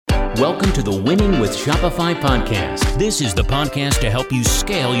Welcome to the Winning with Shopify podcast. This is the podcast to help you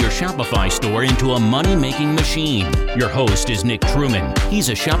scale your Shopify store into a money-making machine. Your host is Nick Truman. He's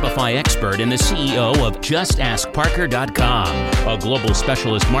a Shopify expert and the CEO of JustAskParker.com, a global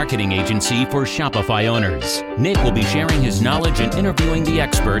specialist marketing agency for Shopify owners. Nick will be sharing his knowledge and interviewing the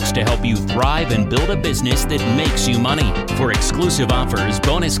experts to help you thrive and build a business that makes you money. For exclusive offers,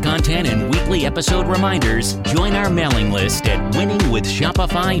 bonus content, and weekly episode reminders, join our mailing list at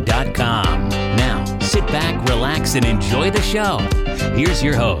winningwithshopify.com. Now, sit back, relax, and enjoy the show. Here's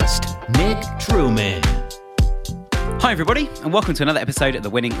your host, Nick Truman. Hi everybody, and welcome to another episode of the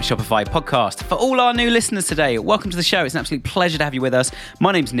Winning with Shopify podcast. For all our new listeners today, welcome to the show. It's an absolute pleasure to have you with us.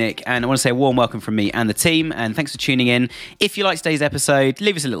 My name's Nick, and I want to say a warm welcome from me and the team, and thanks for tuning in. If you like today's episode,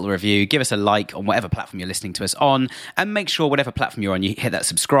 leave us a little review, give us a like on whatever platform you're listening to us on, and make sure whatever platform you're on, you hit that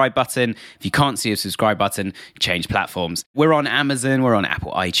subscribe button. If you can't see a subscribe button, change platforms. We're on Amazon, we're on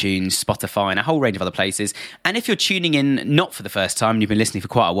Apple iTunes, Spotify, and a whole range of other places. And if you're tuning in not for the first time, and you've been listening for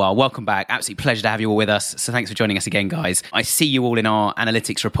quite a while, welcome back. Absolute pleasure to have you all with us. So thanks for joining us again, guys. I see you all in our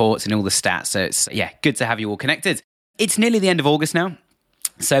analytics reports and all the stats. So it's, good to have you all connected. It's nearly the end of August now.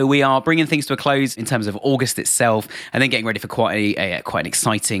 So we are bringing things to a close in terms of August itself, and then getting ready for quite an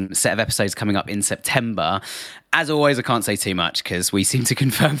exciting set of episodes coming up in September. As always, I can't say too much because we seem to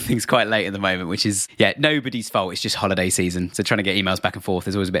confirm things quite late at the moment, which is, nobody's fault. It's just holiday season. So trying to get emails back and forth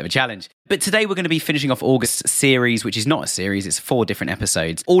is always a bit of a challenge. But today we're going to be finishing off August's series, which is not a series. It's 4 different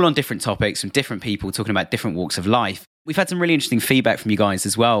episodes, all on different topics from different people talking about different walks of life. We've had some really interesting feedback from you guys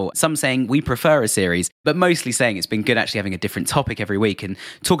as well. Some saying we prefer a series, but mostly saying it's been good actually having a different topic every week and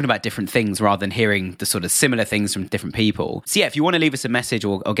talking about different things rather than hearing the sort of similar things from different people. So if you want to leave us a message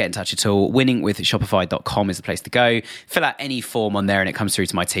or get in touch at all, winningwithshopify.com is the place to go. Fill out any form on there and it comes through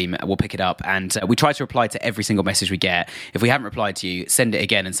to my team. We'll pick it up and we try to reply to every single message we get. If we haven't replied to you, send it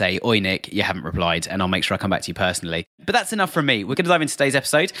again and say, "Oi Nick, you haven't replied," and I'll make sure I come back to you personally. But that's enough from me. We're going to dive into today's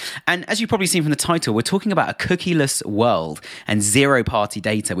episode. And as you've probably seen from the title, we're talking about a cookieless world and zero-party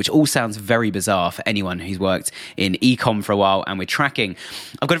data, which all sounds very bizarre for anyone who's worked in e-com for a while and we're tracking.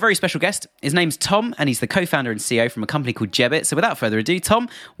 I've got a very special guest. His name's Tom, and he's the co-founder and CEO from a company called Jebbit. So without further ado, Tom,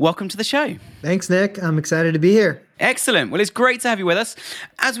 welcome to the show. Thanks, Nick. I'm excited to be here. Excellent. Well, it's great to have you with us.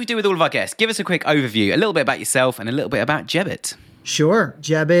 As we do with all of our guests, give us a quick overview, a little bit about yourself and a little bit about Jebbit. Sure.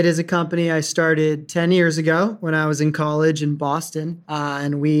 Jebbit is a company I started 10 years ago when I was in college in Boston.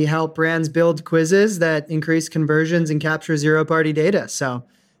 And we help brands build quizzes that increase conversions and capture zero-party data. So,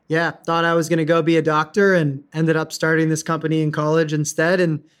 thought I was going to go be a doctor and ended up starting this company in college instead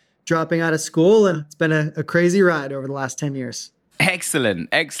and dropping out of school. And it's been a crazy ride over the last 10 years. Excellent.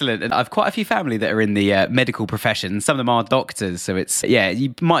 And I've quite a few family that are in the medical profession. Some of them are doctors. So it's,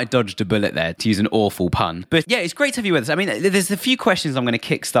 you might have dodged a bullet there, to use an awful pun. But it's great to have you with us. I mean, there's a few questions I'm going to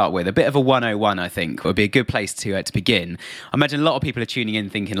kickstart with. A bit of a 101, I think, would be a good place to begin. I imagine a lot of people are tuning in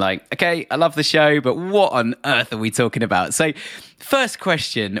thinking like, okay, I love the show, but what on earth are we talking about? So first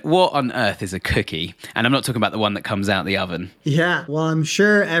question, what on earth is a cookie? And I'm not talking about the one that comes out the oven. Yeah, well, I'm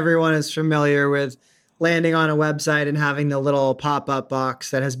sure everyone is familiar with landing on a website and having the little pop-up box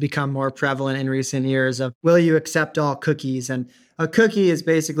that has become more prevalent in recent years of, will you accept all cookies? And a cookie is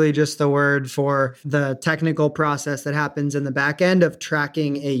basically just the word for the technical process that happens in the back end of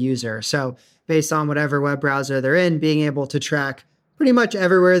tracking a user. So based on whatever web browser they're in, being able to track pretty much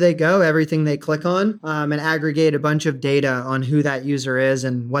everywhere they go, everything they click on, and aggregate a bunch of data on who that user is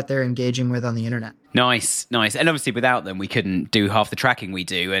and what they're engaging with on the internet. Nice. And obviously without them, we couldn't do half the tracking we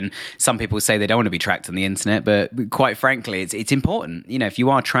do. And some people say they don't want to be tracked on the internet, but quite frankly, it's important. You know, if you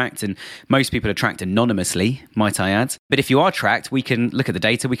are tracked, and most people are tracked anonymously, might I add, but if you are tracked, we can look at the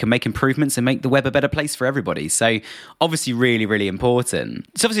data, we can make improvements and make the web a better place for everybody. So obviously really, really important.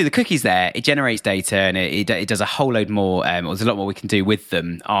 So obviously the cookie's there, it generates data and it does a whole load more, or there's a lot more we can do with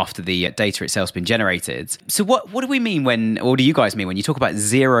them after the data itself's been generated. So what do we mean or do you guys mean when you talk about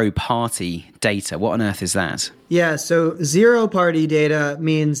zero-party data? What on earth is that? Yeah, so zero-party data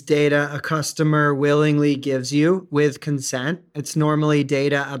means data a customer willingly gives you with consent. It's normally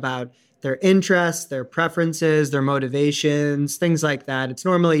data about their interests, their preferences, their motivations, things like that. It's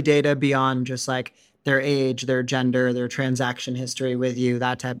normally data beyond just like their age, their gender, their transaction history with you,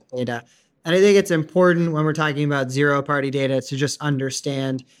 that type of data. And I think it's important when we're talking about zero-party data to just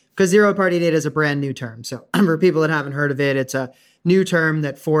understand, because zero-party data is a brand new term. So for people that haven't heard of it, it's a new term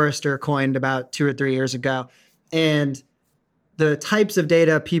that Forrester coined about 2 or 3 years ago. And the types of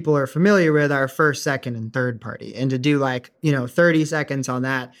data people are familiar with are first, second, and third party. And to do 30 seconds on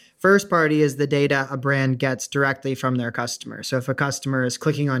that, first party is the data a brand gets directly from their customer. So if a customer is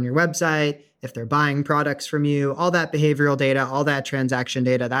clicking on your website, if they're buying products from you, all that behavioral data, all that transaction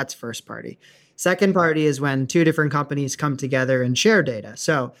data, that's first party. Second party is when two different companies come together and share data.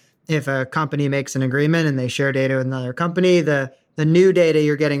 So if a company makes an agreement and they share data with another company, the new data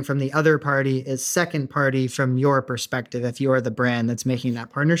you're getting from the other party is second party from your perspective, if you're the brand that's making that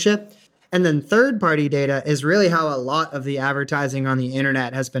partnership. And then third party data is really how a lot of the advertising on the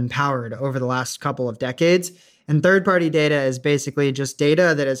internet has been powered over the last couple of decades. And third party data is basically just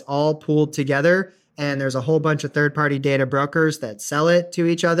data that is all pooled together. And there's a whole bunch of third party data brokers that sell it to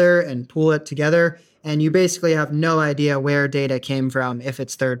each other and pool it together. And you basically have no idea where data came from if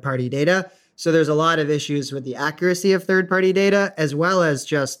it's third party data. So there's a lot of issues with the accuracy of third party data, as well as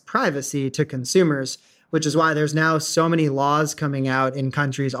just privacy to consumers, which is why there's now so many laws coming out in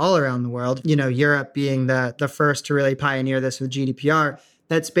countries all around the world, Europe being the first to really pioneer this with GDPR.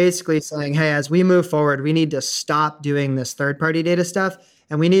 That's basically saying, hey, as we move forward, we need to stop doing this third-party data stuff,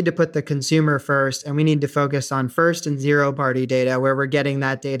 and we need to put the consumer first, and we need to focus on first and zero-party data, where we're getting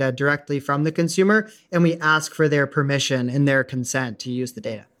that data directly from the consumer, and we ask for their permission and their consent to use the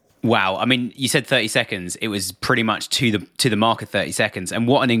data. Wow. I mean, you said 30 seconds. It was pretty much to the mark of 30 seconds. And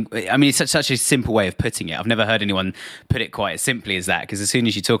it's such a simple way of putting it. I've never heard anyone put it quite as simply as that, because as soon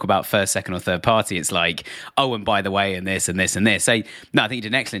as you talk about first, second or third party, it's like, oh, and by the way, and this and this and this. So no, I think you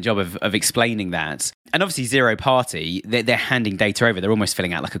did an excellent job of explaining that. And obviously zero party, they're handing data over. They're almost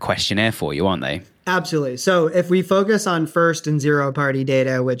filling out like a questionnaire for you, aren't they? Absolutely. So if we focus on first and zero party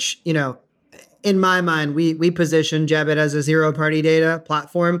data, which, in my mind, we position Jebbit as a zero-party data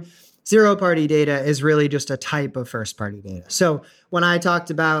platform. Zero-party data is really just a type of first-party data. So when I talked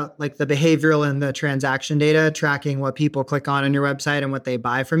about like the behavioral and the transaction data, tracking what people click on your website and what they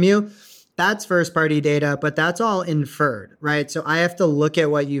buy from you, that's first-party data, but that's all inferred, right? So I have to look at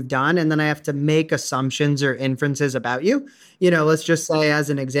what you've done, and then I have to make assumptions or inferences about you. Let's just say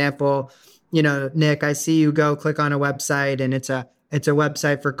as an example, Nick, I see you go click on a website and it's a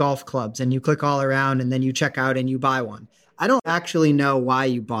website for golf clubs, and you click all around and then you check out and you buy one. I don't actually know why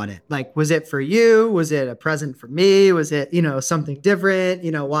you bought it. Like, was it for you? Was it a present for me? Was it, something different?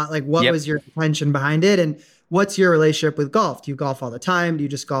 What was your intention behind it? And what's your relationship with golf? Do you golf all the time? Do you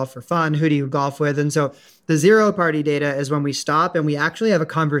just golf for fun? Who do you golf with? And so the zero party data is when we stop and we actually have a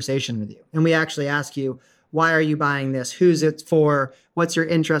conversation with you. And we actually ask you, why are you buying this? Who's it for? What's your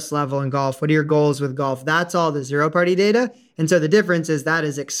interest level in golf? What are your goals with golf? That's all the zero party data. And so the difference is that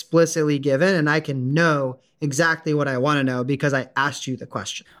is explicitly given, and I can know exactly what I want to know because I asked you the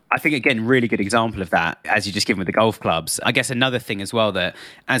question. I think, again, really good example of that, as you just given with the golf clubs. I guess another thing as well, that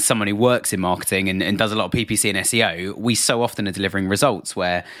as someone who works in marketing and does a lot of PPC and SEO, we so often are delivering results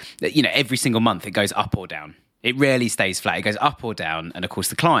where, every single month it goes up or down. It rarely stays flat. It goes up or down. And of course,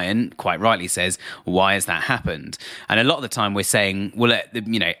 the client quite rightly says, why has that happened? And a lot of the time we're saying, well,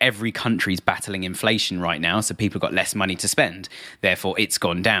 every country's battling inflation right now. So people have got less money to spend. Therefore, it's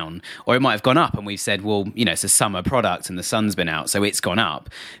gone down. Or it might have gone up. And we've said, well, it's a summer product and the sun's been out. So it's gone up.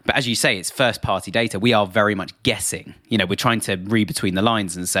 But as you say, it's first party data. We are very much guessing. We're trying to read between the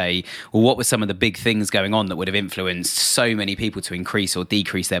lines and say, well, what were some of the big things going on that would have influenced so many people to increase or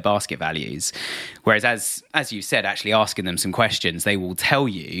decrease their basket values? Whereas as you said, actually asking them some questions, they will tell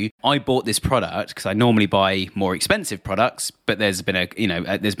you, I bought this product because I normally buy more expensive products, but there's been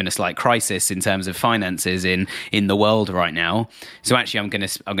a slight crisis in terms of finances in the world right now. So actually I'm going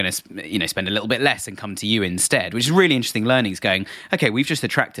to spend a little bit less and come to you instead, which is really interesting learnings going, okay, we've just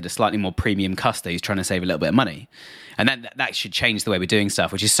attracted a slightly more premium customer who's trying to save a little bit of money. And that should change the way we're doing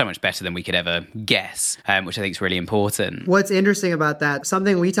stuff, which is so much better than we could ever guess, which I think is really important. What's interesting about that,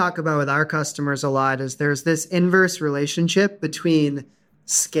 something we talk about with our customers a lot, is there's this inverse relationship between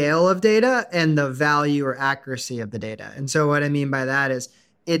scale of data and the value or accuracy of the data. And so what I mean by that is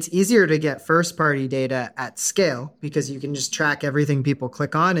it's easier to get first-party data at scale because you can just track everything people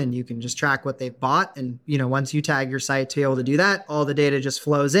click on and you can just track what they've bought. And, once you tag your site to be able to do that, all the data just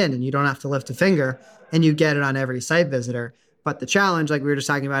flows in and you don't have to lift a finger and you get it on every site visitor. But the challenge, like we were just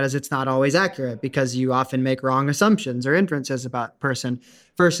talking about, is it's not always accurate because you often make wrong assumptions or inferences about a person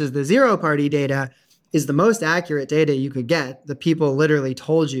versus the zero-party data is the most accurate data you could get. The people literally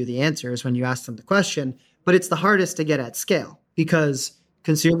told you the answers when you asked them the question, but it's the hardest to get at scale because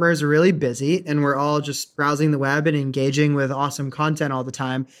consumers are really busy and we're all just browsing the web and engaging with awesome content all the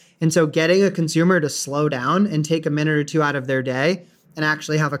time. And so getting a consumer to slow down and take a minute or two out of their day and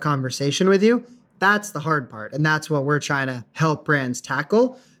actually have a conversation with you, that's the hard part. And that's what we're trying to help brands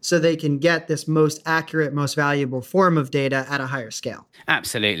tackle so they can get this most accurate, most valuable form of data at a higher scale.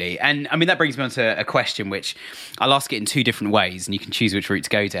 Absolutely. And I mean, that brings me on to a question which I'll ask it in two different ways, and you can choose which route to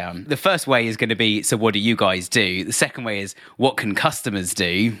go down. The first way is going to be, so what do you guys do? The second way is, what can customers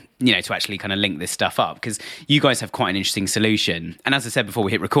do, to actually kind of link this stuff up? Because you guys have quite an interesting solution. And as I said before we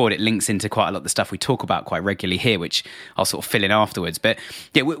hit record, it links into quite a lot of the stuff we talk about quite regularly here, which I'll sort of fill in afterwards. But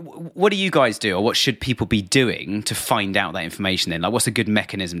yeah, what do you guys do, or what should people be doing to find out that information then? Like, what's a good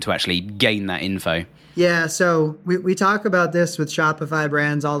mechanism to actually gain that info? Yeah, so we talk about this with Shopify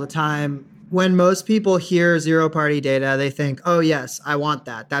brands all the time. When most people hear zero-party data, they think, oh, yes, I want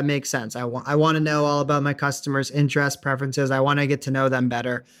that. That makes sense. I want to know all about my customers' interests, preferences. I want to get to know them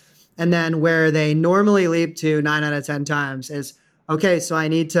better. And then where they normally leap to 9 out of 10 times is, okay, so I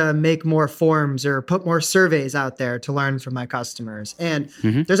need to make more forms or put more surveys out there to learn from my customers. And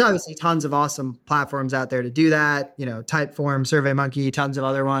there's obviously tons of awesome platforms out there to do that, Typeform, SurveyMonkey, tons of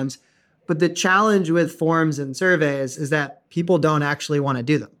other ones. But the challenge with forms and surveys is that people don't actually want to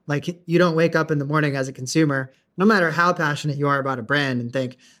do them. Like, you don't wake up in the morning as a consumer, no matter how passionate you are about a brand, and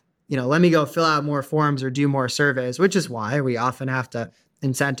think, let me go fill out more forms or do more surveys, which is why we often have to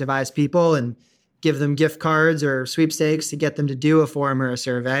incentivize people and give them gift cards or sweepstakes to get them to do a form or a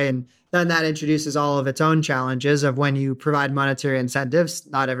survey. And then that introduces all of its own challenges of when you provide monetary incentives,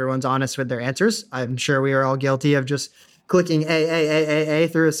 not everyone's honest with their answers. I'm sure we are all guilty of just clicking A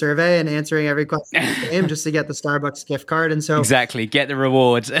through a survey and answering every question the same just to get the Starbucks gift card. And so exactly, get the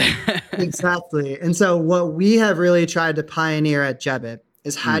rewards. Exactly. And so what we have really tried to pioneer at Jebbit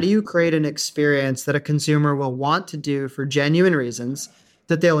is, how do you create an experience that a consumer will want to do for genuine reasons,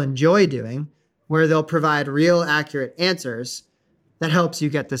 that they'll enjoy doing, where they'll provide real accurate answers that helps you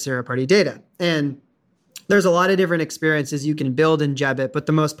get the zero-party data. And there's a lot of different experiences you can build in Jebbit, but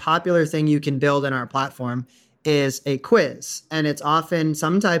the most popular thing you can build in our platform is a quiz. And it's often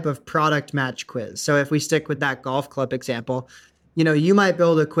some type of product match quiz. So if we stick with that golf club example, you might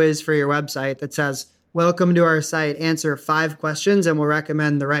build a quiz for your website that says, welcome to our site, answer 5 questions and we'll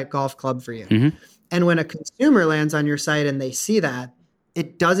recommend the right golf club for you. And when a consumer lands on your site and they see that,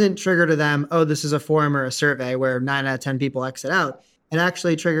 it doesn't trigger to them, oh, this is a form or a survey where 9 out of 10 people exit out. It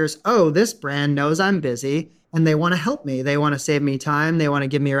actually triggers, oh, this brand knows I'm busy and they want to help me. They want to save me time. They want to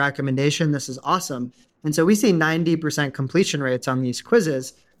give me a recommendation. This is awesome. And so we see 90% completion rates on these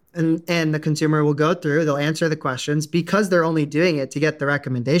quizzes, and the consumer will go through, they'll answer the questions because they're only doing it to get the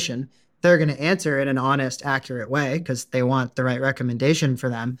recommendation. They're going to answer it in an honest, accurate way because they want the right recommendation for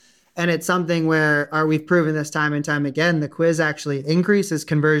them. And it's something where we've proven this time and time again, the quiz actually increases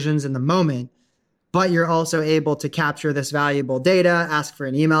conversions in the moment, but you're also able to capture this valuable data, ask for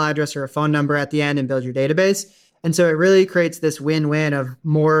an email address or a phone number at the end and build your database. And so it really creates this win-win of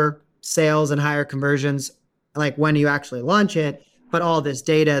more sales and higher conversions, like when you actually launch it, but all this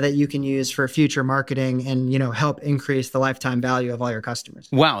data that you can use for future marketing and, help increase the lifetime value of all your customers.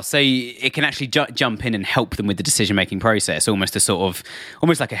 Wow. So it can actually jump in and help them with the decision-making process, almost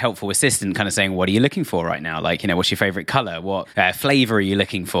like a helpful assistant kind of saying, what are you looking for right now? Like, what's your favorite color? What flavor are you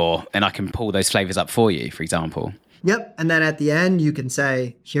looking for? And I can pull those flavors up for you, for example. Yep. And then at the end, you can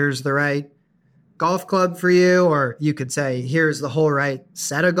say, here's the right golf club for you, or you could say, here's the whole right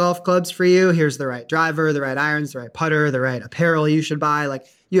set of golf clubs for you. Here's the right driver, the right irons, the right putter, the right apparel you should buy. Like,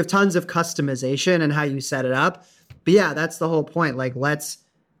 you have tons of customization and how you set it up. But yeah, that's the whole point. Like, let's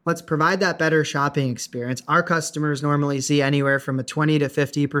provide that better shopping experience. Our customers normally see anywhere from a 20 to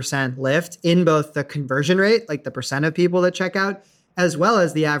 50% lift in both the conversion rate, like the percent of people that check out, as well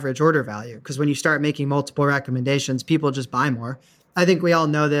as the average order value. Because when you start making multiple recommendations, people just buy more. I think we all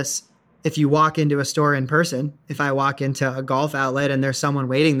know this. If you walk into a store in person, if I walk into a golf outlet and there's someone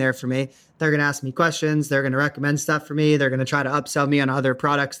waiting there for me, they're going to ask me questions. They're going to recommend stuff for me. They're going to try to upsell me on other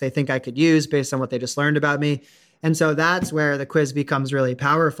products they think I could use based on what they just learned about me. And so that's where the quiz becomes really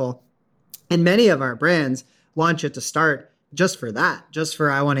powerful. And many of our brands launch it to start just for that, just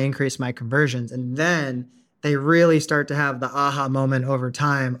for, I want to increase my conversions. And then they really start to have the aha moment over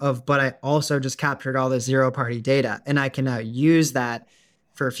time of, but I also just captured all this zero-party data and I can now use that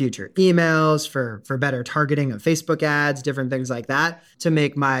for future emails, for better targeting of Facebook ads, different things like that, to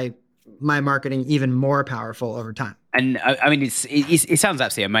make my marketing even more powerful over time. And I mean, it sounds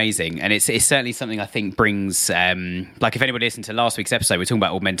absolutely amazing. And it's certainly something I think brings, like if anybody listened to last week's episode, we're talking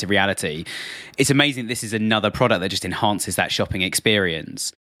about augmented reality. It's amazing this is another product that just enhances that shopping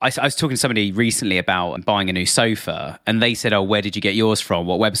experience. I was talking to somebody recently about buying a new sofa, and they said, oh, where did you get yours from?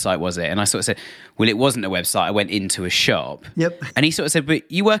 What website was it? And I sort of said, well, it wasn't a website. I went into a shop. Yep. And he sort of said,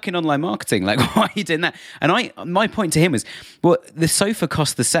 but you work in online marketing. Like, why are you doing that? And my point to him was, well, the sofa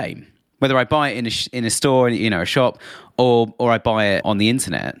cost the same. whether I buy it in a store, a shop, or I buy it on the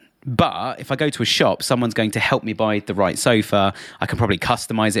internet. But if I go to a shop, someone's going to help me buy the right sofa. I can probably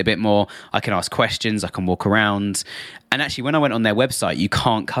customize it a bit more. I can ask questions. I can walk around. And actually, when I went on their website, you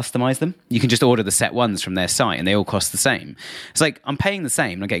can't customize them. You can just order the set ones from their site and they all cost the same. It's like I'm paying the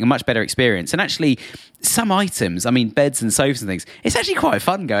same. I'm getting a much better experience. And actually, some items, beds and sofas and things, it's actually quite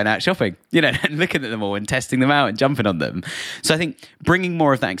fun going out shopping, and looking at them all and testing them out and jumping on them. So I think bringing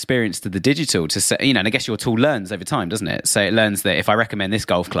more of that experience to the digital to say, and I guess your tool learns over time, doesn't it? So it learns that if I recommend this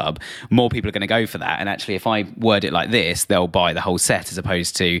golf club, more people are going to go for that. And actually, if I word it like this, they'll buy the whole set as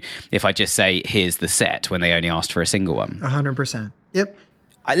opposed to if I just say, here's the set when they only asked for a single one. 100%. Yep.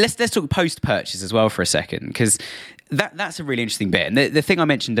 Let's talk post-purchase as well for a second, because that's a really interesting bit. And the thing I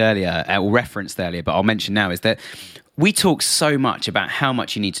mentioned earlier, or referenced earlier, but I'll mention now, is that we talk so much about how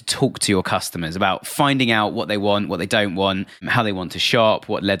much you need to talk to your customers, about finding out what they want, what they don't want, how they want to shop,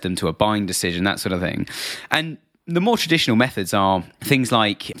 what led them to a buying decision, that sort of thing. And the more traditional methods are things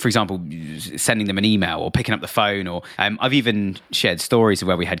like, for example, sending them an email or picking up the phone, or I've even shared stories of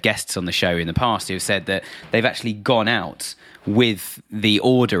where we had guests on the show in the past who have said that they've actually gone out with the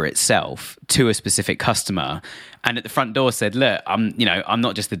order itself to a specific customer and at the front door said, look, I'm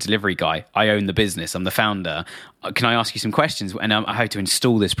not just the delivery guy. I own the business. I'm the founder. Can I ask you some questions? And I hope to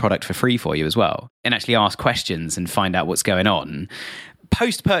install this product for free for you as well. And actually ask questions and find out what's going on.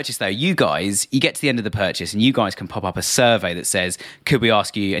 Post-purchase, though, you get to the end of the purchase and you guys can pop up a survey that says, could we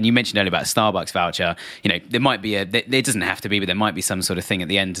ask you, and you mentioned earlier about a Starbucks voucher, there might be it doesn't have to be, but there might be some sort of thing at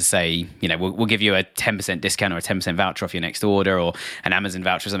the end to say, we'll give you a 10% discount or a 10% voucher off your next order, or an Amazon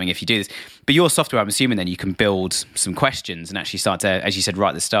voucher or something if you do this. But your software, I'm assuming then you can build some questions and actually start to, as you said right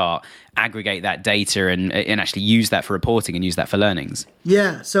at the start, aggregate that data and actually use that for reporting and use that for learnings.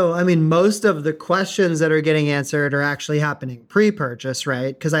 Yeah. So, most of the questions that are getting answered are actually happening pre-purchase,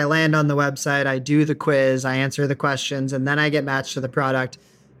 right? Because I land on the website, I do the quiz, I answer the questions, and then I get matched to the product.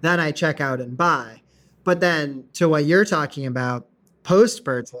 Then I check out and buy. But then to what you're talking about,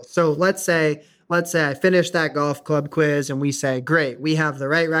 post-purchase. So let's say I finish that golf club quiz and we say, great, we have the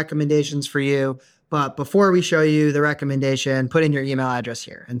right recommendations for you. But before we show you the recommendation, put in your email address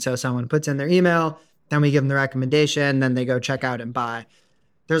here. And so someone puts in their email, then we give them the recommendation, then they go check out and buy.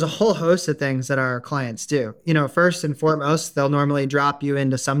 There's a whole host of things that our clients do. First and foremost, they'll normally drop you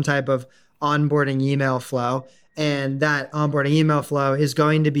into some type of onboarding email flow. And that onboarding email flow is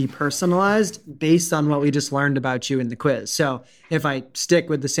going to be personalized based on what we just learned about you in the quiz. So if I stick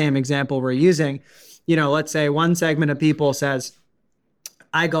with the same example we're using, let's say one segment of people says,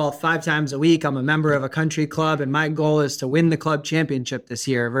 I golf 5 times a week. I'm a member of a country club and my goal is to win the club championship this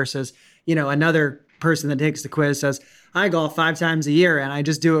year, versus, another person that takes the quiz says, I golf 5 times a year and I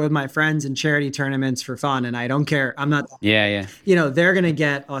just do it with my friends in charity tournaments for fun and I don't care. I'm not. Yeah. They're going to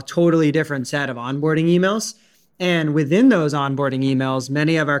get a totally different set of onboarding emails. And within those onboarding emails,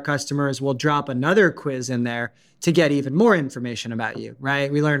 many of our customers will drop another quiz in there to get even more information about you,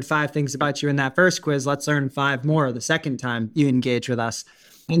 right? We learned 5 things about you in that first quiz. Let's learn 5 more the second time you engage with us.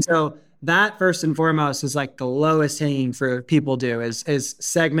 And so that first and foremost is like the lowest hanging fruit people do is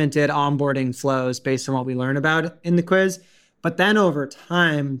segmented onboarding flows based on what we learn about in the quiz. But then over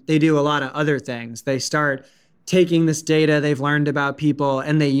time, they do a lot of other things. They start taking this data they've learned about people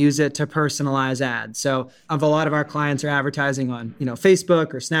and they use it to personalize ads. So a lot of our clients are advertising on,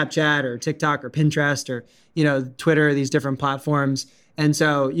 Facebook or Snapchat or TikTok or Pinterest or, Twitter, these different platforms. And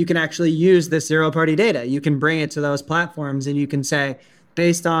so you can actually use this zero-party data. You can bring it to those platforms and you can say,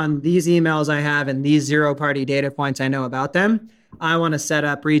 based on these emails I have and these zero-party data points I know about them, I want to set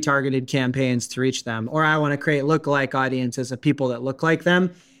up retargeted campaigns to reach them, or I want to create lookalike audiences of people that look like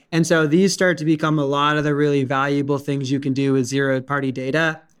them. And so these start to become a lot of the really valuable things you can do with zero-party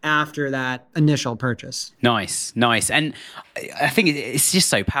data after that initial purchase. Nice. And I think it's just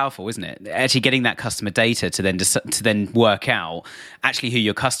so powerful, isn't it? Actually getting that customer data to then work out actually who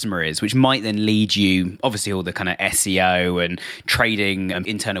your customer is, which might then lead you, obviously all the kind of SEO and trading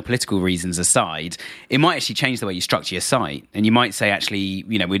internal political reasons aside, it might actually change the way you structure your site. And you might say, actually,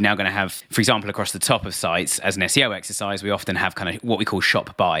 we're now going to have, for example, across the top of sites as an SEO exercise, we often have kind of what we call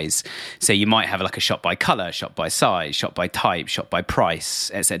shop buys. So you might have like a shop by color, shop by size, shop by type, shop by price,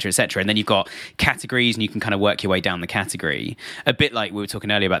 etc., etc. And then you've got categories and you can kind of work your way down the category. A bit like we were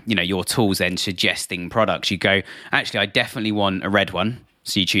talking earlier about, your tools then suggesting products. You go, actually, I definitely want a red one.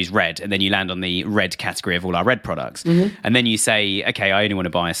 So you choose red, and then you land on the red category of all our red products. And then you say, okay, I only want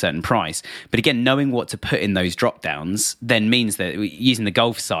to buy a certain price. But again, knowing what to put in those drop downs then means that using the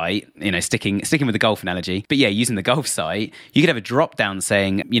golf site, sticking with the golf analogy, but yeah, using the golf site, you could have a drop down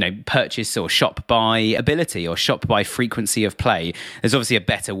saying, purchase or shop by ability or shop by frequency of play. There's obviously a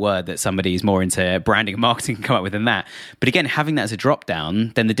better word that somebody who's more into branding and marketing can come up with than that. But again, having that as a drop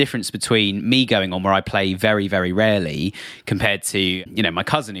down, then the difference between me going on where I play very, very rarely compared to, my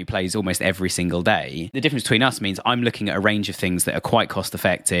cousin who plays almost every single day, the difference between us means I'm looking at a range of things that are quite cost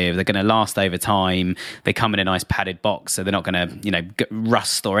effective. They're going to last over time. They come in a nice padded box, so they're not going to,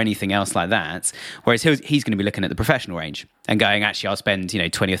 rust or anything else like that. Whereas he's going to be looking at the professional range and going, actually, I'll spend,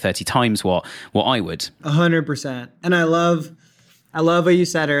 20 or 30 times what I would. 100%. And I love what you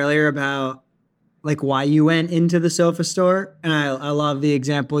said earlier about like why you went into the sofa store. And I love the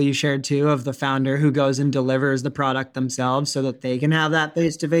example you shared too of the founder who goes and delivers the product themselves so that they can have that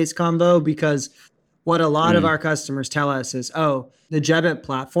face-to-face convo. Because what a lot of our customers tell us is, the Jebbit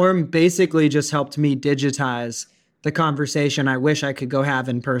platform basically just helped me digitize the conversation I wish I could go have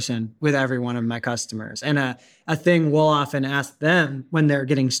in person with every one of my customers. And a thing we'll often ask them when they're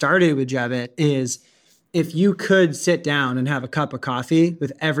getting started with Jebbit is, if you could sit down and have a cup of coffee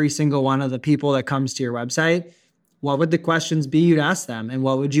with every single one of the people that comes to your website, what would the questions be you'd ask them? And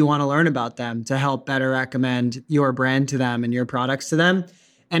what would you want to learn about them to help better recommend your brand to them and your products to them?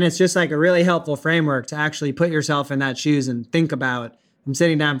 And it's just like a really helpful framework to actually put yourself in that shoes and think about, I'm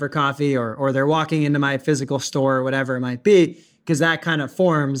sitting down for coffee or they're walking into my physical store or whatever it might be, because that kind of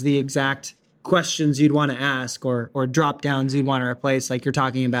forms the exact questions you'd want to ask or drop downs you'd want to replace, like you're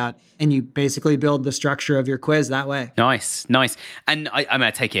talking about, and you basically build the structure of your quiz that way. Nice. And I'm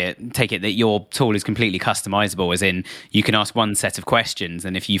going to take it that your tool is completely customizable, as in you can ask one set of questions,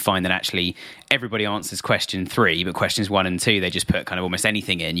 and if you find that actually everybody answers question 3, but questions 1 and 2, they just put kind of almost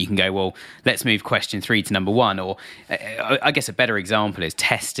anything in, you can go, well, let's move question 3 to number 1. Or I guess a better example is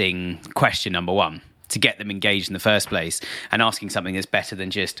testing question number 1 to get them engaged in the first place, and asking something that's better than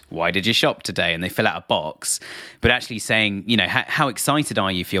just, why did you shop today? And they fill out a box, but actually saying, how excited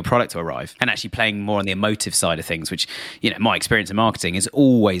are you for your product to arrive? And actually playing more on the emotive side of things, which, my experience in marketing is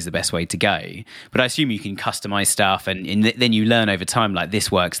always the best way to go. But I assume you can customize stuff and then you learn over time, like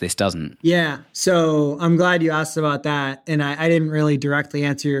this works, this doesn't. Yeah. So I'm glad you asked about that. And I didn't really directly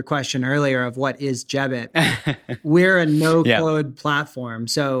answer your question earlier of what is Jebbit. We're a no-code platform.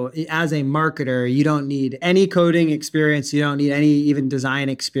 So as a marketer, you don't need any coding experience. You don't need any even design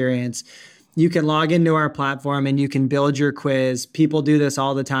experience. You can log into our platform and you can build your quiz. People do this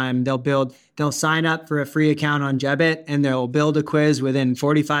all the time. They'll sign up for a free account on Jebbit and they'll build a quiz within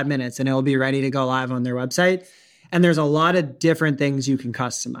 45 minutes and it will be ready to go live on their website. And there's a lot of different things you can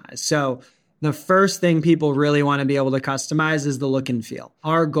customize. So the first thing people really want to be able to customize is the look and feel.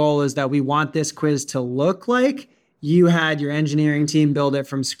 Our goal is that we want this quiz to look like you had your engineering team build it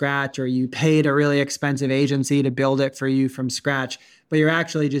from scratch, or you paid a really expensive agency to build it for you from scratch, but you're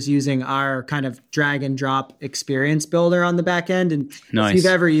actually just using our kind of drag and drop experience builder on the back end. And if you've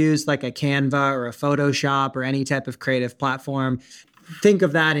ever used like a Canva or a Photoshop or any type of creative platform, think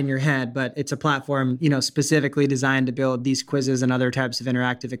of that in your head, but it's a platform, specifically designed to build these quizzes and other types of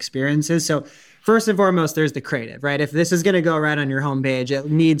interactive experiences. So first and foremost, there's the creative, right? If this is going to go right on your homepage,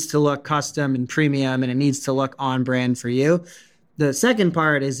 it needs to look custom and premium, and it needs to look on brand for you. The second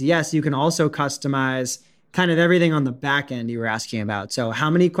part is, yes, you can also customize kind of everything on the back end you were asking about. So how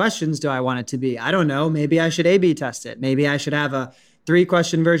many questions do I want it to be? I don't know. Maybe I should A/B test it. Maybe I should have a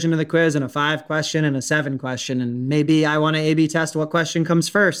 3-question version of the quiz and a 5-question and a 7-question. And maybe I want to A/B test what question comes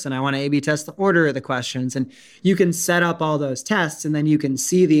first, and I want to A/B test the order of the questions. And you can set up all those tests, and then you can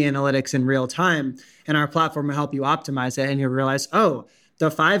see the analytics in real time. And our platform will help you optimize it. And you'll realize, the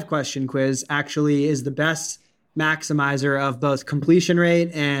 5-question quiz actually is the best maximizer of both completion rate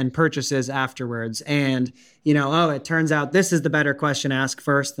and purchases afterwards. And, it turns out this is the better question to ask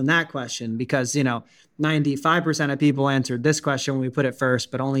first than that question, because, 95% of people answered this question when we put it first,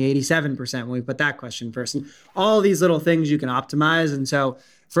 but only 87% when we put that question first. And all these little things you can optimize. And so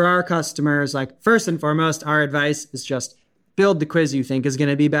for our customers, like first and foremost, our advice is just build the quiz you think is going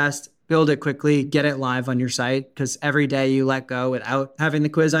to be best, build it quickly, get it live on your site, because every day you let go without having the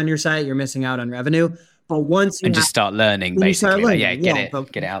quiz on your site, you're missing out on revenue. But once you just start learning, basically. Get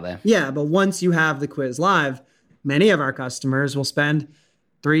it out there. Yeah, but once you have the quiz live, many of our customers will spend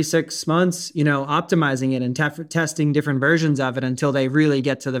 3-6 months, optimizing it and testing different versions of it until they really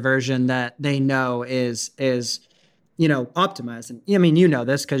get to the version that they know is optimized. And I mean,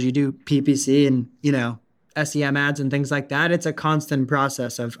 this because you do PPC and, SEM ads and things like that. It's a constant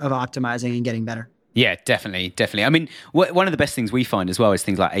process of optimizing and getting better. Yeah, definitely. I mean, one of the best things we find as well is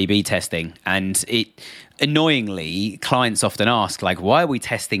things like A/B testing, and annoyingly, clients often ask, like, why are we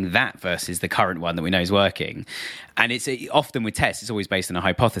testing that versus the current one that we know is working? And it's often with tests, it's always based on a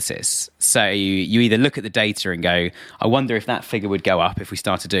hypothesis. So you either look at the data and go, I wonder if that figure would go up if we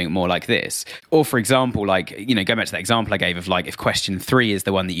started doing it more like this. Or for example, like, go back to that example I gave of like, if question 3 is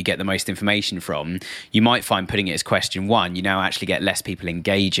the one that you get the most information from, you might find putting it as question 1, you now actually get less people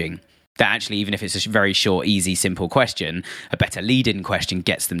engaging. That actually, even if it's a very short, easy, simple question, a better lead-in question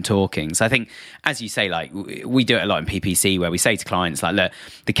gets them talking. So I think, as you say, like we do it a lot in PPC where we say to clients, like, look,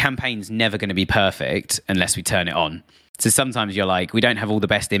 the campaign's never going to be perfect unless we turn it on. So sometimes you're like, we don't have all the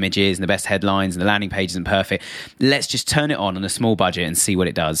best images and the best headlines and the landing page isn't perfect. Let's just turn it on a small budget and see what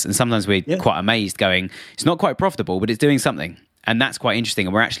it does. And sometimes we're quite amazed going, it's not quite profitable, but it's doing something. And that's quite interesting.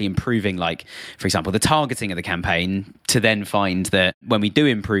 And we're actually improving, like, for example, the targeting of the campaign to then find that when we do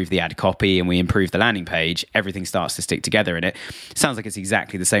improve the ad copy and we improve the landing page, everything starts to stick together. And it sounds like it's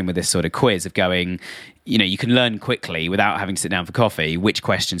exactly the same with this sort of quiz of going, you can learn quickly without having to sit down for coffee which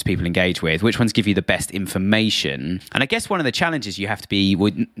questions people engage with, which ones give you the best information. And I guess one of the challenges you have to be,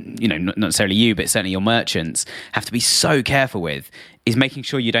 not necessarily you, but certainly your merchants have to be so careful with is making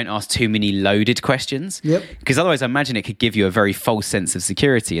sure you don't ask too many loaded questions. Yep. Because otherwise, I imagine it could give you a very false sense of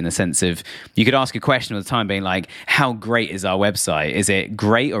security in the sense of you could ask a question all the time being like, how great is our website? Is it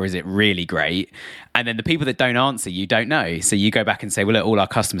great or is it really great? And then the people that don't answer, you don't know. So you go back and say, well, look, all our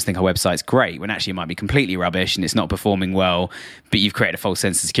customers think our website's great, when actually it might be completely rubbish and it's not performing well, but you've created a false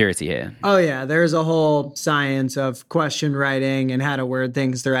sense of security here. Oh, yeah. There's a whole science of question writing and how to word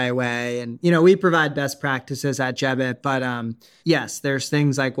things the right way. And, we provide best practices at Jebbit, but yes, there's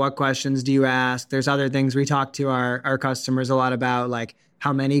things like what questions do you ask? There's other things we talk to our customers a lot about, like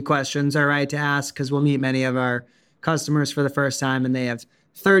how many questions are right to ask, because we'll meet many of our customers for the first time and they have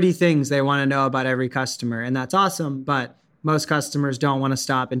 30 things they want to know about every customer. And that's awesome. But most customers don't want to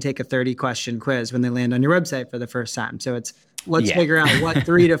stop and take a 30 question quiz when they land on your website for the first time. So let's figure out what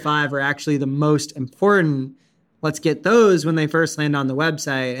 3 to 5 are actually the most important. Let's get those when they first land on the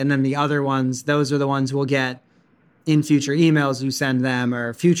website. And then the other ones, those are the ones we'll get in future emails you send them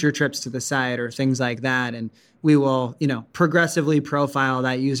or future trips to the site or things like that. And we will, progressively profile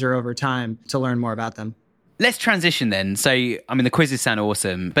that user over time to learn more about them. Let's transition then. So, the quizzes sound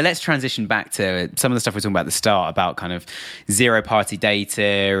awesome, but let's transition back to some of the stuff we were talking about at the start about kind of zero-party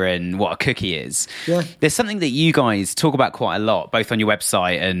data and what a cookie is. Yeah. There's something that you guys talk about quite a lot, both on your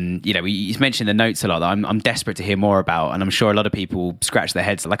website and, you mentioned the notes a lot that I'm desperate to hear more about. And I'm sure a lot of people scratch their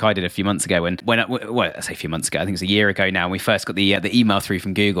heads like I did a few months ago I say a few months ago, I think it was a year ago now, when we first got the email through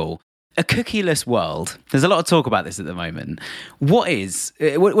from Google. A cookieless world. There's a lot of talk about this at the moment. What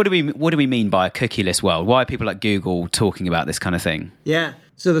do we mean by a cookieless world? Why are people like Google talking about this kind of thing? Yeah.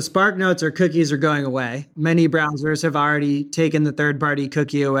 So the Spark Notes or cookies are going away. Many browsers have already taken the third-party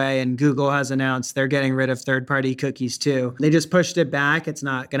cookie away, and Google has announced they're getting rid of third-party cookies too. They just pushed it back. It's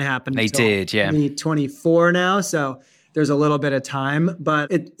not going to happen until 2024 now. So there's a little bit of time, but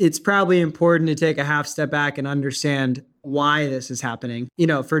it's probably important to take a half step back and understand why this is happening.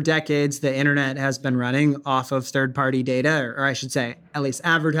 For decades, the internet has been running off of third-party data, or I should say, at least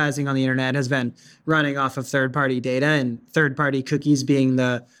advertising on the internet has been running off of third-party data, and third-party cookies being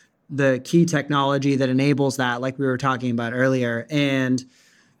the key technology that enables that, like we were talking about earlier. And,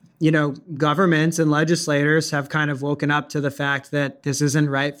 governments and legislators have kind of woken up to the fact that this isn't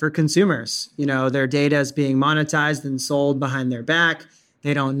right for consumers. Their data is being monetized and sold behind their back.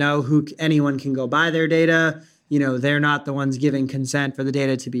 They don't know who anyone can go buy their data. They're not the ones giving consent for the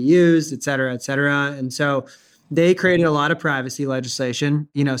data to be used, et cetera, et cetera. And so they created a lot of privacy legislation.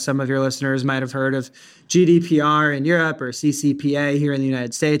 Some of your listeners might have heard of GDPR in Europe or CCPA here in the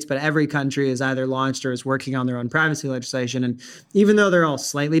United States, but every country has either launched or is working on their own privacy legislation. And even though they're all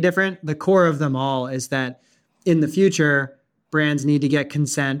slightly different, the core of them all is that in the future, brands need to get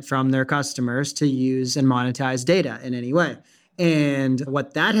consent from their customers to use and monetize data in any way. And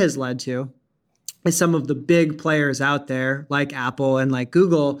what that has led to is some of the big players out there like Apple and like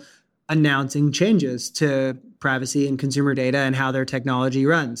Google announcing changes to privacy and consumer data and how their technology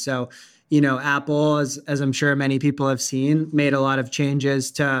runs. So, Apple, as I'm sure many people have seen, made a lot of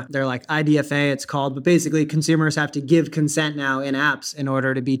changes to their like IDFA, it's called, but basically consumers have to give consent now in apps in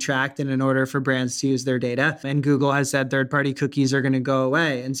order to be tracked and in order for brands to use their data. And Google has said third-party cookies are going to go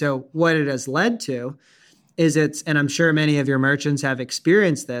away. And so what it has led to is and I'm sure many of your merchants have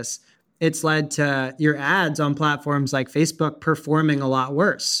experienced this, it's led to your ads on platforms like Facebook performing a lot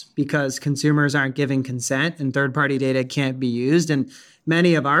worse because consumers aren't giving consent and third-party data can't be used. And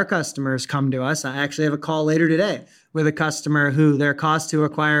many of our customers come to us. I actually have a call later today with a customer who their cost to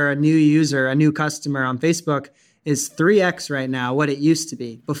acquire a new user, a new customer on Facebook is 3x right now what it used to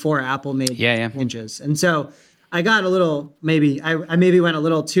be before Apple made changes. And so I got a little, I maybe went a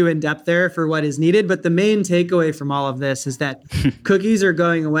little too in depth there for what is needed, but the main takeaway from all of this is that cookies are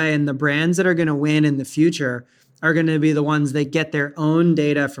going away, and the brands that are going to win in the future are going to be the ones that get their own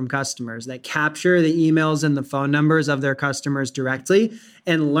data from customers, that capture the emails and the phone numbers of their customers directly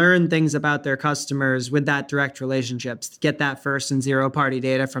and learn things about their customers with that direct relationships, get that first and zero party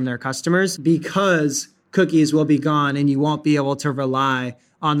data from their customers, because cookies will be gone and you won't be able to rely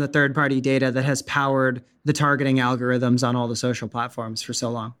on the third-party data that has powered the targeting algorithms on all the social platforms for so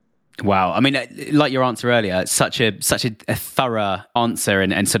long. Wow. I mean, like your answer earlier, such a thorough answer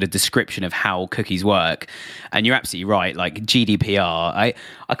and sort of description of how cookies work. And you're absolutely right. Like GDPR,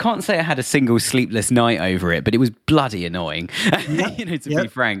 I can't say I had a single sleepless night over it, but it was bloody annoying, to be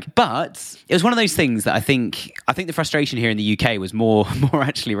frank. But it was one of those things that I think the frustration here in the UK was more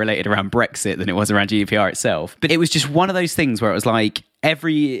actually related around Brexit than it was around GDPR itself. But it was just one of those things where it was like,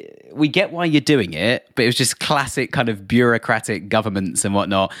 we get why you're doing it, but it was just classic kind of bureaucratic governments and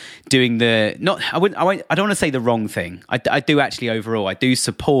whatnot doing I don't want to say the wrong thing. I do actually overall, I do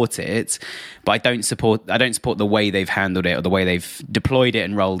support it, but I don't support the way they've handled it or the way they've deployed it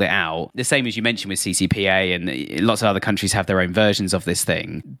and rolled it out. The same as you mentioned with CCPA, and lots of other countries have their own versions of this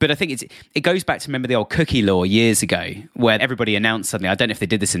thing. But I think it goes back to, remember the old cookie law years ago, where everybody announced suddenly, I don't know if they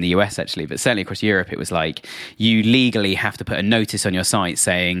did this in the US actually, but certainly across Europe, it was like, you legally have to put a notice on your site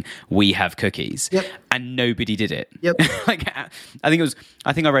saying we have cookies. Yep. And nobody did it. Yep. I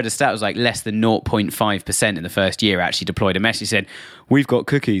think I read a stat, it was like less than 0.5% in the first year actually deployed a message said, we've got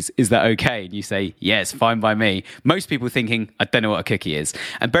cookies, is that okay? And you say, yes, fine by me. Most people thinking, I don't know what a cookie is.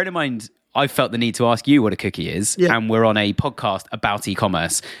 And bear in mind, I felt the need to ask you what a cookie is, and we're on a podcast about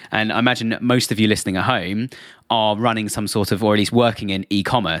e-commerce. And I imagine most of you listening at home are running some sort of, or at least working in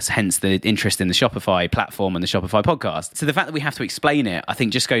e-commerce, hence the interest in the Shopify platform and the Shopify podcast. So the fact that we have to explain it, I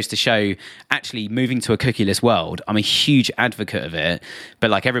think just goes to show, actually moving to a cookieless world, I'm a huge advocate of it. But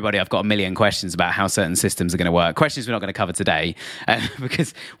like everybody, I've got a million questions about how certain systems are going to work. Questions we're not going to cover today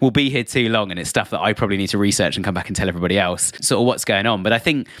because we'll be here too long, and it's stuff that I probably need to research and come back and tell everybody else sort of what's going on. But I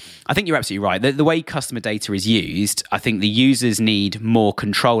think you're absolutely right. The way customer data is used, I think the users need more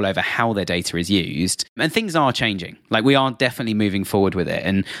control over how their data is used. And things are changing. Like, we are definitely moving forward with it.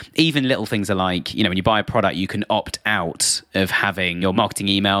 And even little things are like, when you buy a product, you can opt out of having your marketing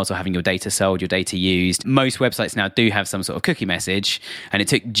emails or having your data sold, your data used. Most websites now do have some sort of cookie message, and it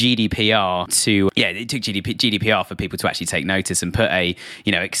took GDPR GDPR for people to actually take notice and put a,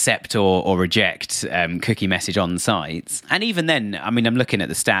 accept or reject cookie message on sites. And even then, I mean, I'm looking at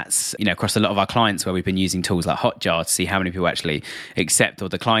the stats, across a lot of our clients where we've been using tools like Hotjar to see how many people actually accept or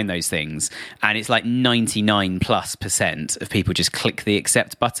decline those things. And it's like 99+% of people just click the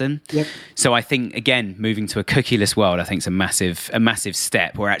accept button. Yep. So I think, again, moving to a cookieless world, I think is a massive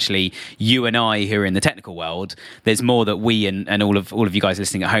step where actually you and I, who are in the technical world, there's more that we and all of you guys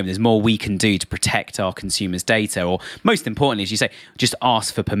listening at home, there's more we can do to protect our consumers' data, or most importantly, as you say, just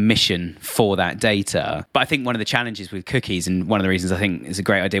ask for permission for that data. But I think one of the challenges with cookies, and one of the reasons I think it's a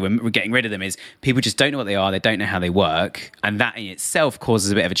great idea when we're getting rid of them, is people just don't know what they are, they don't know how they work, and that in itself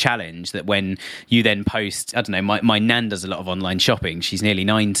causes a bit of a challenge. That when you then post, I don't know, my nan does a lot of online shopping, she's nearly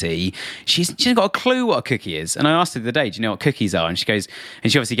 90, she hasn't got a clue what a cookie is. And I asked her the other day, do you know what cookies are? And she goes,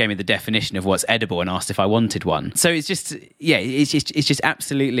 and she obviously gave me the definition of what's edible and asked if I wanted one. So it's just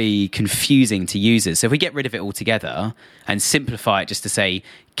absolutely confusing to users. So if we get rid of it altogether and simplify it just to say,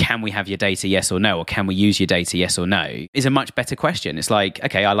 can we have your data, yes or no? Or can we use your data, yes or no? Is a much better question. It's like,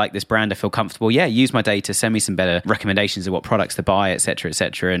 okay, I like this brand, I feel comfortable. Yeah, use my data, send me some better recommendations of what products to buy, et cetera, et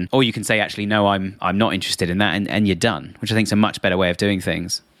cetera. And, or you can say, actually, no, I'm not interested in that. And you're done, which I think is a much better way of doing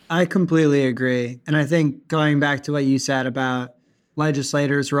things. I completely agree. And I think going back to what you said about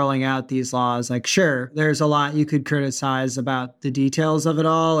legislators rolling out these laws, like, sure, there's a lot you could criticize about the details of it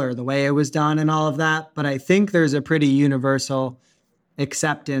all or the way it was done and all of that. But I think there's a pretty universal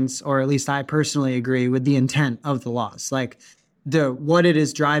acceptance, or at least I personally agree with the intent of the laws. Like what it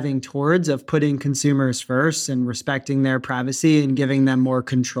is driving towards of putting consumers first and respecting their privacy and giving them more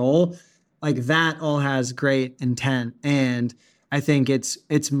control, like that all has great intent. And I think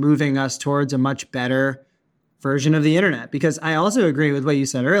it's moving us towards a much better version of the internet, because I also agree with what you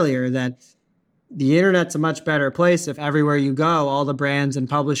said earlier, that the internet's a much better place if everywhere you go, all the brands and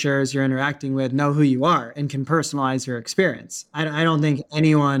publishers you're interacting with know who you are and can personalize your experience. I don't think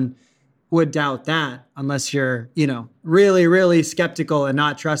anyone would doubt that unless you're, really, really skeptical and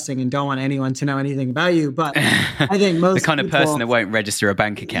not trusting and don't want anyone to know anything about you. But I think most the kind of person that won't register a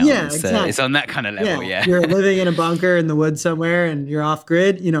bank account. Yeah, exactly. It's on that kind of level. Yeah. You're living in a bunker in the woods somewhere and you're off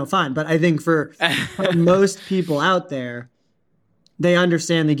grid, fine. But I think for most people out there, they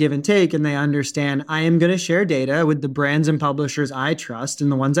understand the give and take, and they understand I am going to share data with the brands and publishers I trust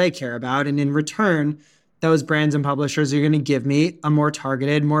and the ones I care about. And in return, those brands and publishers are going to give me a more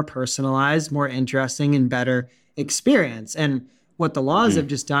targeted, more personalized, more interesting, and better experience. And what the laws have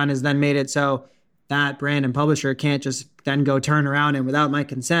just done is then made it so that brand and publisher can't just then go turn around and without my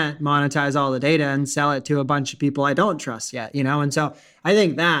consent, monetize all the data and sell it to a bunch of people I don't trust yet, And so I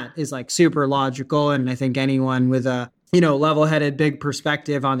think that is like super logical. And I think anyone with a, level-headed big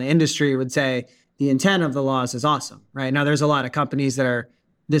perspective on the industry would say the intent of the laws is awesome, right? Now, there's a lot of companies that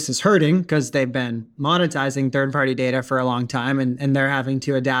this is hurting because they've been monetizing third-party data for a long time and they're having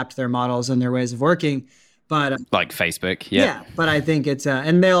to adapt their models and their ways of working. But like Facebook, yeah. But I think it's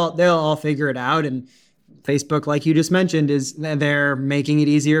and they'll all figure it out. And Facebook, like you just mentioned, is they're making it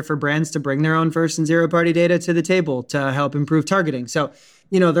easier for brands to bring their own first and zero-party data to the table to help improve targeting. So,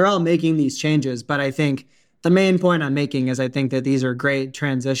 they're all making these changes. But I think the main point I'm making is I think that these are great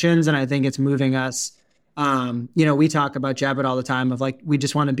transitions, and I think it's moving us. We talk about Jebbit all the time of like, we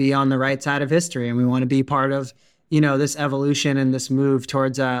just want to be on the right side of history and we want to be part of, this evolution and this move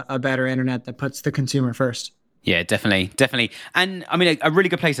towards a better internet that puts the consumer first. Yeah, definitely. And I mean, a really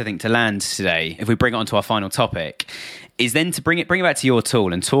good place, I think, to land today, if we bring it on to our final topic, is then to bring it back to your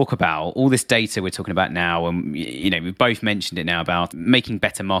tool and talk about all this data we're talking about now. And, we've both mentioned it now about making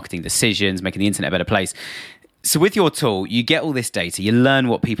better marketing decisions, making the internet a better place. So with your tool, you get all this data, you learn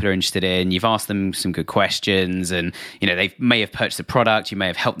what people are interested in, you've asked them some good questions and, they may have purchased a product, you may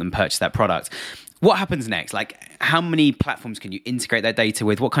have helped them purchase that product. What happens next? Like, how many platforms can you integrate that data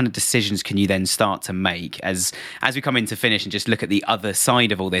with? What kind of decisions can you then start to make as we come into finish and just look at the other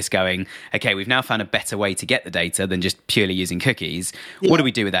side of all this going, okay, we've now found a better way to get the data than just purely using cookies. Yeah. What do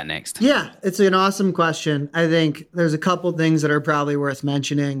we do with that next? Yeah, it's an awesome question. I think there's a couple things that are probably worth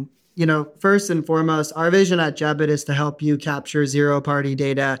mentioning. First and foremost, our vision at Jebbit is to help you capture zero-party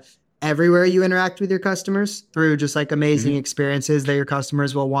data everywhere you interact with your customers through just like amazing experiences that your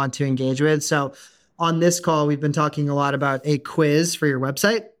customers will want to engage with. So on this call, we've been talking a lot about a quiz for your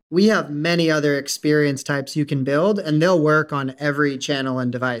website. We have many other experience types you can build, and they'll work on every channel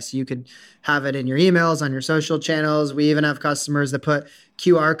and device. You could have it in your emails, on your social channels. We even have customers that put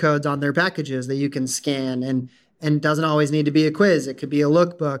QR codes on their packages that you can scan, and it doesn't always need to be a quiz. It could be a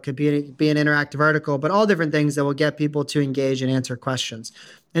lookbook, could be an interactive article, but all different things that will get people to engage and answer questions.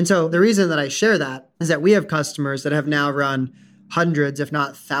 And so the reason that I share that is that we have customers that have now run hundreds, if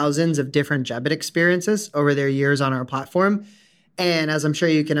not thousands, of different Jebbit experiences over their years on our platform. And as I'm sure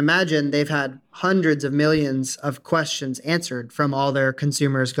you can imagine, they've had hundreds of millions of questions answered from all their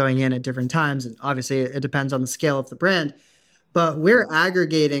consumers going in at different times. And obviously, it depends on the scale of the brand. But we're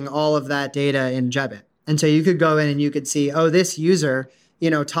aggregating all of that data in Jebbit. And so you could go in and you could see, this user,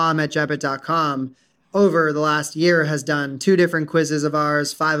 Tom at Jebbit.com, over the last year has done 2 different quizzes of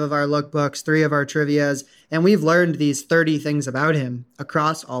ours, 5 of our lookbooks, 3 of our trivias, and we've learned these 30 things about him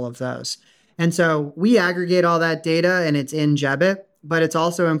across all of those. And so we aggregate all that data and it's in Jebbit, but it's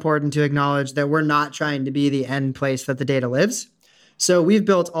also important to acknowledge that we're not trying to be the end place that the data lives. So we've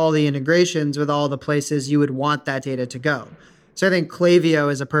built all the integrations with all the places you would want that data to go. So I think Klaviyo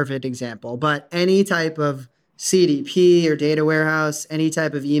is a perfect example, but any type of CDP or data warehouse, any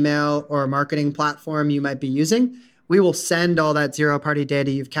type of email or marketing platform you might be using, we will send all that zero-party data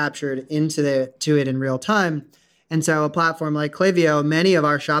you've captured to it in real time. And so a platform like Klaviyo, many of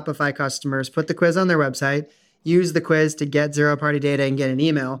our Shopify customers put the quiz on their website, use the quiz to get zero-party data and get an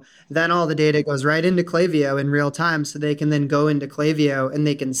email. Then all the data goes right into Klaviyo in real time, so they can then go into Klaviyo and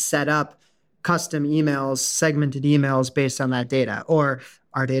they can set up custom emails, segmented emails based on that data. Or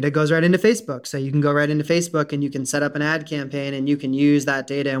our data goes right into Facebook. So you can go right into Facebook and you can set up an ad campaign and you can use that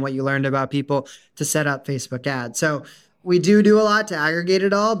data and what you learned about people to set up Facebook ads. So we do a lot to aggregate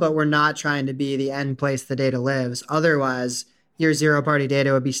it all, but we're not trying to be the end place the data lives. Otherwise, your zero-party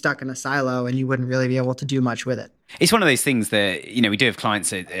data would be stuck in a silo and you wouldn't really be able to do much with it. It's one of those things that, we do have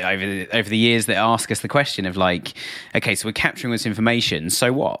clients over the years that ask us the question of like, okay, so we're capturing this information,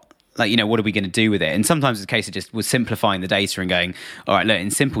 so what? Like, what are we going to do with it? And sometimes it's a case of just we're simplifying the data and going, all right, look,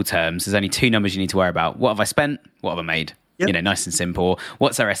 in simple terms, there's only 2 numbers you need to worry about. What have I spent? What have I made? Yep. Nice and simple.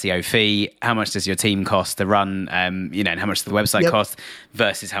 What's our SEO fee? How much does your team cost to run? And how much does the website cost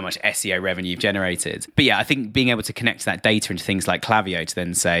versus how much SEO revenue you've generated? But yeah, I think being able to connect that data into things like Klaviyo to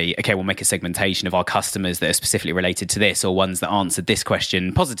then say, okay, we'll make a segmentation of our customers that are specifically related to this or ones that answered this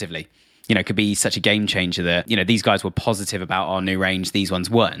question positively. could be such a game changer that, these guys were positive about our new range, these ones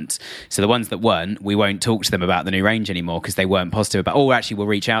weren't. So the ones that weren't, we won't talk to them about the new range anymore because they weren't positive about, or actually we'll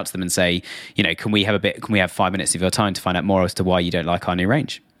reach out to them and say, can we have 5 minutes of your time to find out more as to why you don't like our new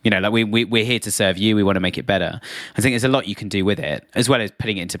range? We're here to serve you. We want to make it better. I think there's a lot you can do with it, as well as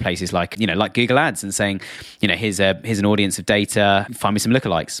putting it into places like Google Ads and saying, here's an audience of data. Find me some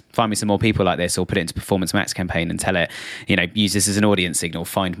lookalikes. Find me some more people like this, or put it into Performance Max campaign and tell it, use this as an audience signal.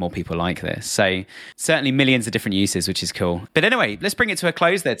 Find more people like this. So certainly millions of different uses, which is cool. But anyway, let's bring it to a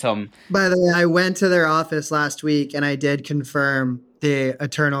close there, Tom. By the way, I went to their office last week and I did confirm the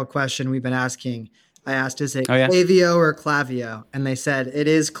eternal question we've been asking. I asked, is it Klaviyo or Klaviyo? And they said, it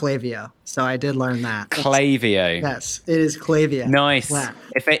is Klaviyo. So I did learn that. Klaviyo. Yes, it is Klaviyo. Nice. Wow.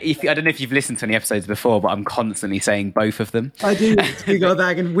 If I don't know if you've listened to any episodes before, but I'm constantly saying both of them. I do. We go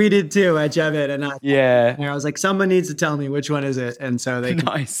back and we did too at Jebbit. And I was like, someone needs to tell me which one is it. And so they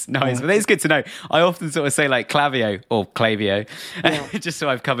Nice. But it's good to know. I often sort of say like Klaviyo or Klaviyo, just so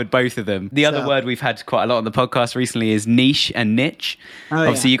I've covered both of them. The other word we've had quite a lot on the podcast recently is niche and niche.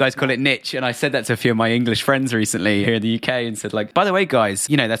 Obviously, you guys call it niche. And I said that to a few of my English friends recently here in the UK and said like, by the way, guys,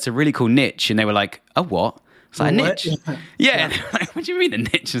 that's a really cool niche. And they were like, a what? It's like a niche. Yeah. And like, what do you mean a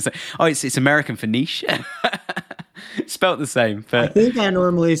niche? It's like, it's American for niche. Spelt the same. But I think I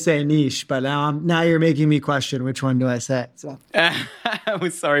normally say niche, but now you're making me question which one do I say. So. I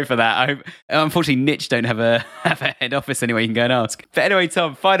was sorry for that. Unfortunately, niche don't have a head office anyway. You can go and ask. But anyway,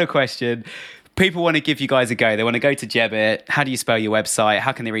 Tom, final question. People want to give you guys a go. They want to go to Jebbit. How do you spell your website?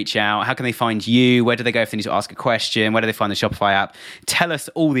 How can they reach out? How can they find you? Where do they go if they need to ask a question? Where do they find the Shopify app? Tell us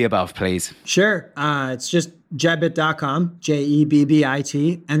all the above, please. Sure. It's just Jebbit.com,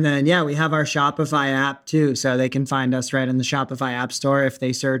 Jebbit. And then, we have our Shopify app too. So they can find us right in the Shopify app store. If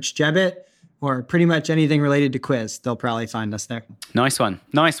they search Jebbit or pretty much anything related to quiz, they'll probably find us there. Nice one.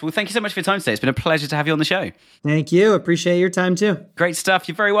 Nice. Well, thank you so much for your time today. It's been a pleasure to have you on the show. Thank you. Appreciate your time too. Great stuff.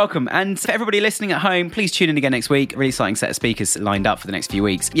 You're very welcome. And for everybody listening at home, please tune in again next week. A really exciting set of speakers lined up for the next few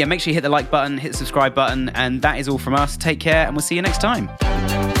weeks. Yeah, make sure you hit the like button, hit the subscribe button. And that is all from us. Take care and we'll see you next time.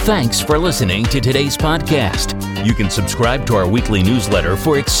 Thanks for listening to today's podcast. You can subscribe to our weekly newsletter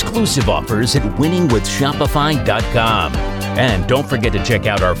for exclusive offers at winningwithshopify.com. And don't forget to check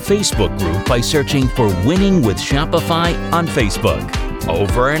out our Facebook group by searching for Winning with Shopify on Facebook.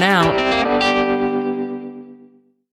 Over and out.